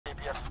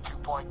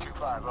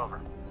0.25,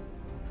 over.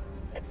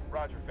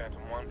 Roger,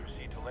 Phantom 1.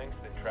 Proceed to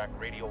links, then track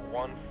radio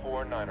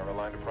 149. Are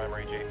aligned to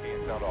primary JP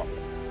and sound off.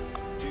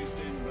 2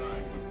 standing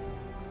by.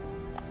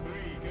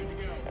 3, good to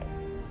go.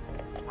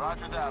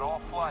 Roger that.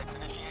 All flights,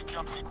 initiate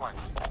jump sequence.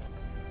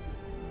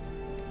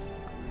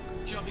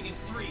 Jumping in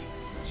 3,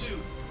 2,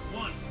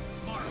 1,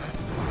 mark.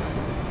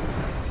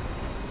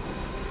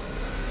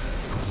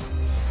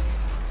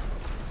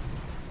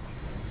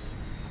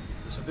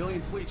 The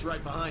civilian fleet's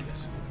right behind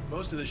us.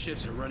 Most of the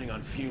ships are running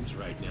on fumes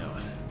right now.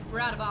 We're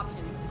out of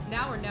options. It's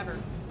now or never.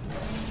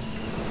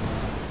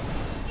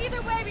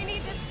 Either way, we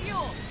need this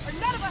fuel, or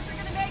none of us are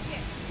gonna make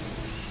it.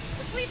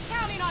 The fleet's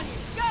counting on you.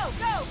 Go,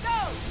 go,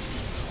 go!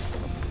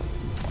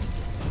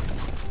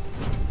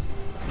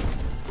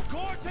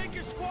 Core, take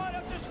your squad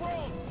up this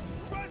road.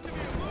 The rest of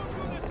you, move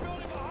through this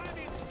building behind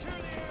me and secure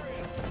the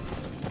area.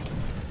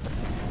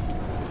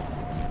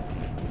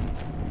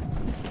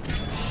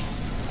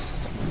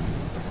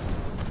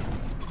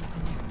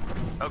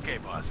 Okay,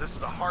 boss, this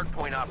is a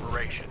hardpoint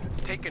operation.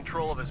 Take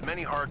control of as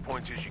many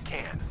hardpoints as you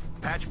can.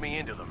 Patch me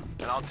into them,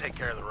 and I'll take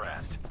care of the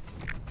rest.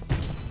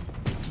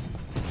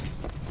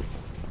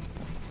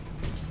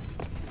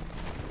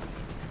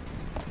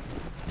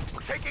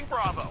 We're taking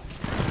Bravo.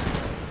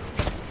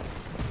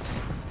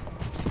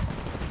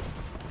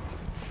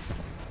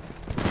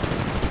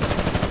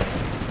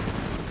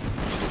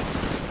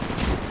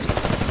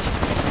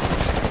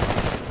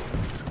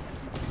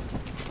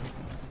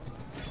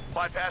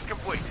 Bypass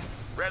complete.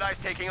 Red Eye's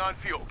taking on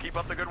fuel. Keep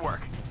up the good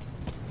work.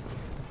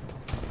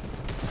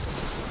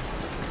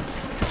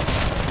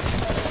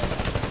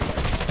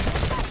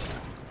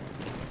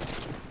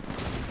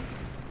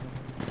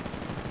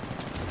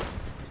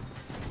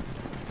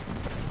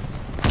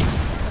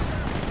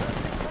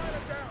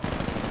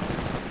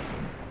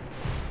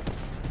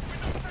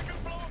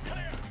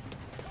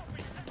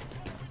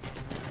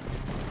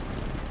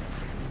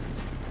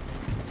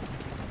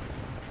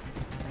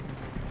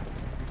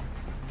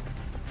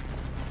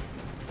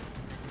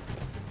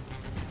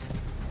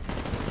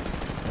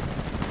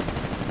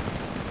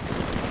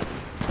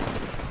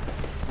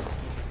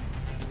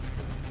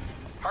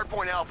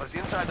 Hardpoint Alpha's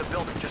inside the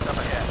building just up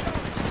ahead.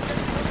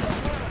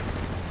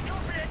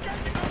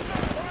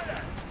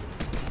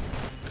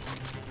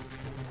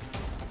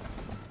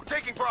 We're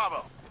taking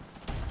Bravo.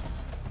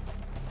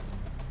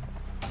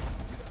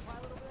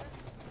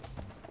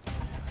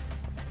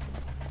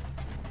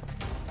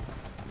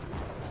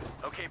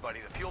 Okay,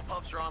 buddy, the fuel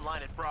pumps are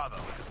online at Bravo.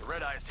 The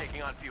Red Eye is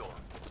taking on fuel.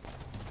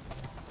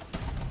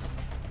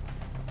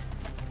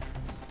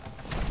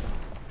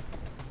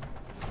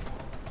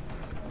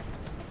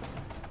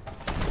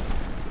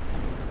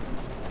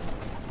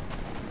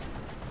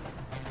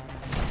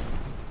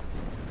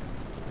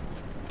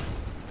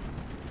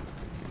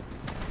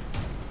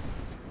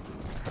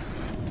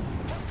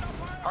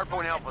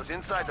 Hardpoint Alpha's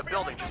inside the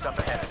building just up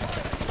ahead.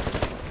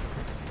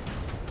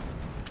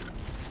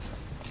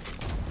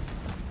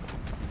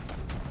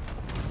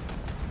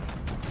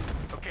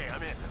 Okay,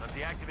 I'm in. I'm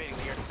deactivating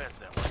the air defense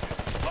network.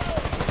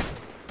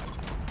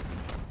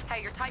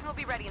 Hey, your Titan will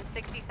be ready in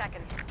 60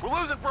 seconds. We're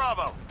losing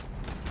Bravo!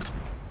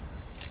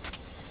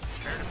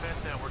 Air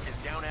defense network is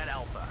down at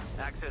Alpha.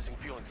 Accessing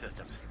fueling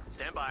systems.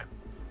 Stand by.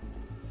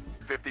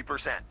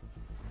 50%.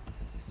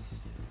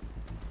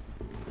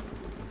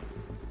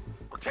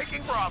 We're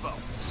taking Bravo!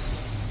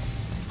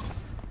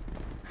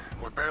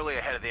 We're barely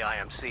ahead of the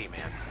IMC,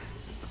 man.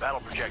 The battle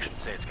projections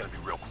say it's gonna be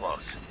real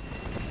close.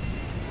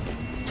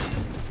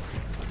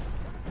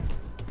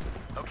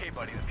 Okay,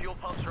 buddy, the fuel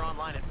pumps are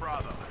online at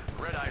Bravo.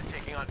 Red Eye's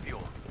taking on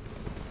fuel.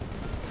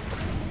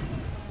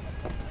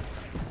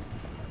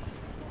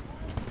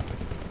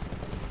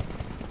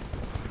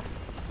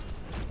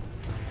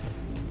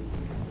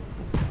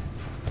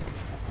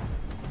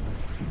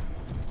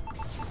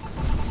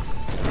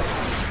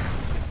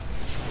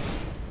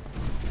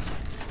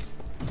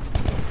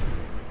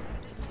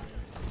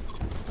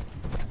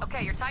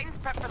 Okay, your Titan's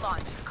prepped for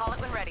launch. Call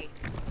it when ready.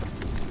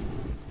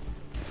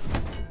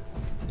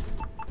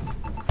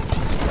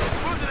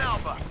 Losing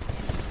Alpha!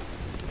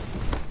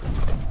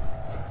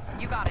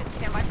 You got it.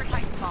 Stand by for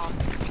Titanfall.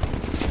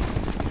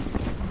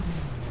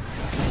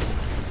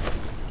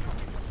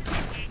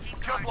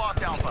 Just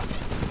lost Alpha.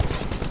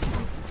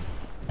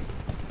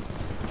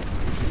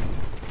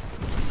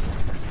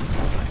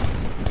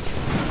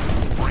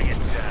 Bring it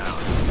down.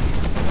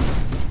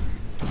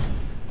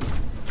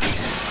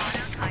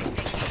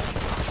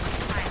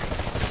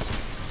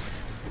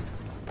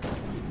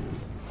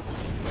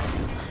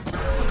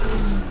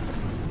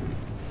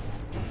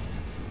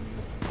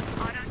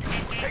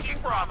 Taking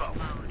Bravo.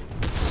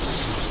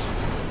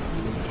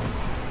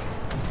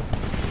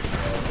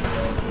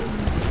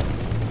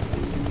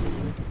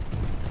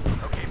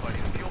 Okay, buddy,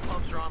 the fuel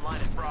pumps are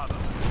online at Bravo.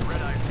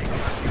 Red Eye's taking on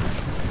fuel.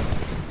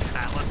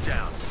 Atlas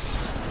down.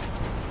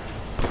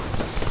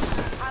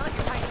 Pilot,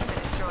 your Titan's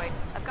been destroyed.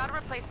 I've got a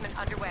replacement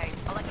underway.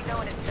 I'll let you know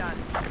when it's done.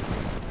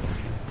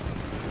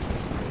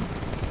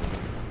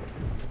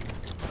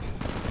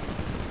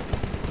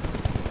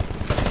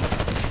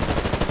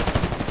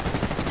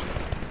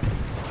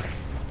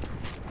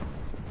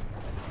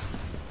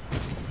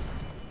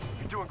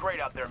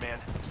 out there, man.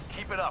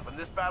 Keep it up, and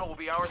this battle will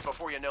be ours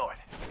before you know it.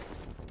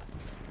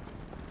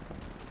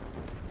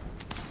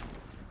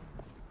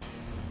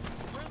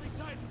 Friendly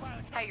Titan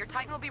pilot. Hey, your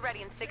Titan will be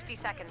ready in 60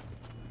 seconds.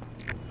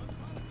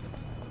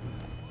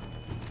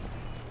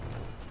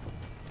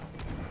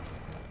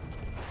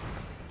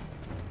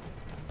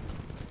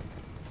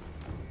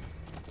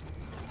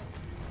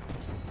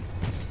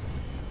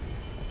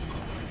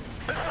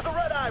 This is the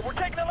Red Eye. We're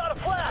taking a lot of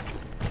flak.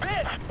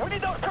 Bitch, we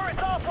need those turrets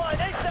offline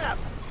ASAP.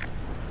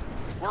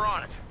 We're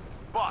on it.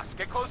 Boss,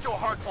 get close to a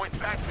hard point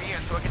and patch me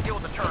in so I can deal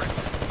with the turrets.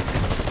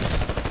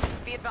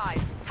 Be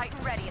advised,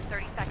 Titan ready in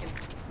 30 seconds.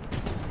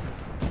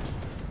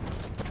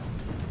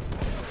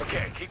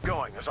 Okay, keep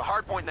going. There's a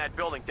hard point in that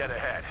building dead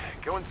ahead.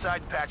 Go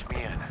inside and patch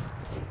me in.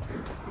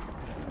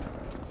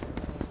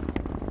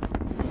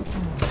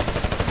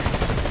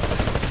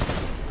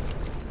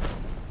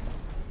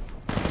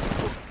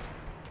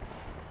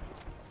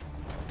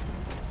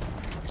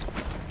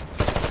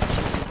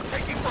 We're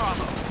taking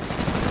Bravo.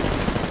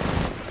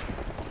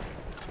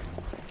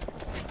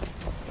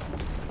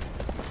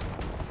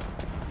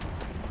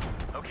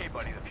 Okay,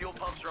 buddy, the fuel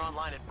pumps are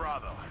online at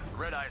Bravo.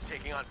 Red Eye is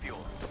taking on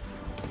fuel.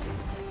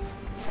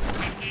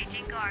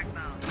 Engaging guard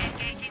mode.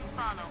 Engaging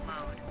follow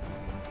mode.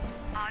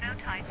 Auto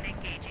Titan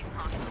engaging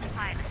hostile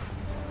pilot.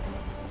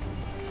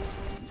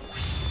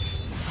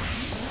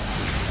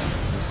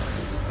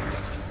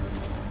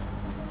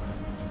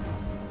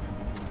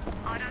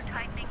 Auto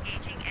Titan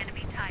engaging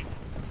enemy Titan.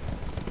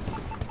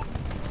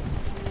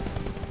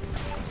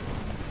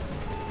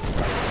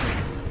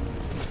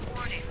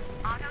 Warning.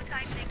 Auto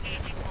Titan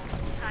engaging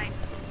multiple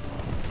Titans.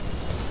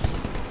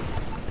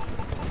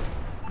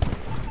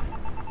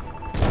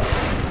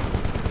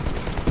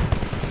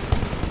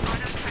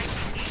 Auto Titan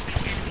engaging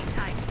enemy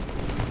Titan.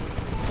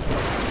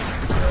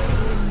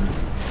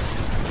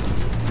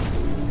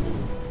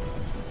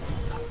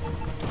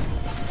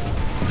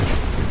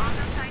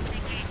 Auto Titan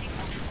engaging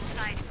multiple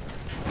Titans.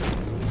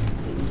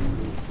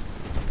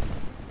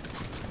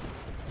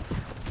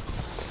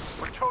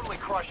 We're totally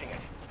crushing it.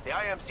 The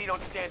IMC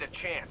don't stand a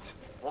chance.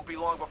 Won't be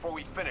long before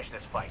we finish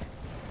this fight.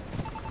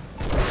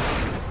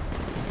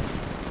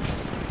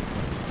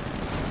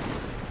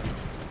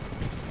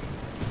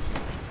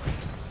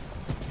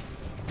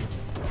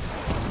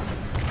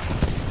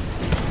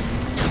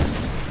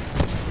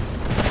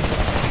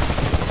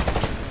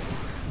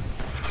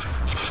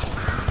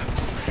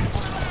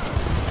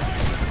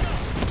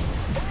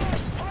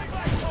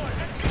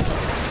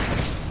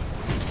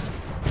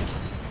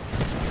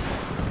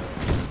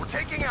 We're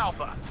taking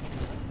Alpha.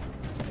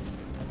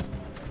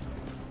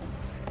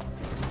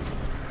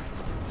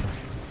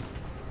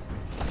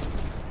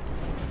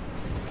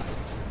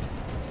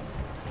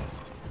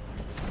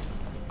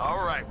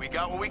 All right, we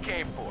got what we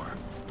came for.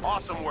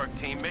 Awesome work,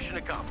 team. Mission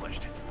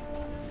accomplished.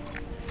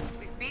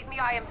 We've beaten the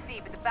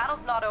IMC, but the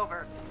battle's not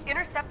over.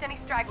 Intercept any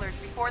stragglers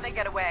before they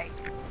get away.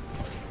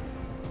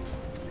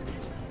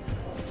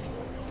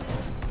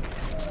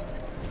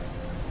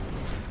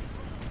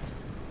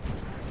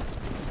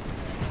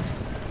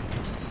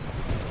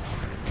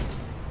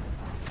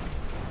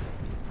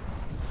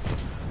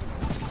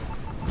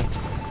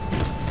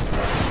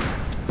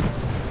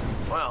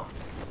 Well,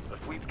 the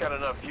fleet's got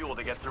enough fuel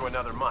to get through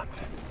another month.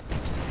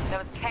 There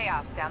was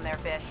chaos down there,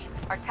 Bish.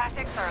 Our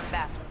tactics are a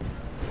mess.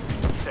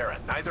 Sarah,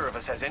 neither of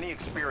us has any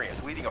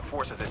experience leading a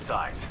force of this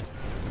size.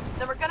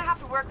 Then we're gonna have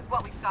to work with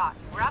what we've got.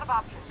 We're out of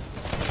options.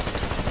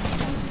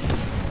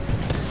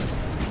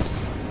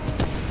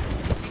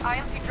 The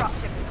IMC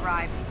dropship has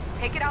arrived.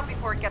 Take it out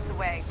before it gets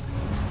away.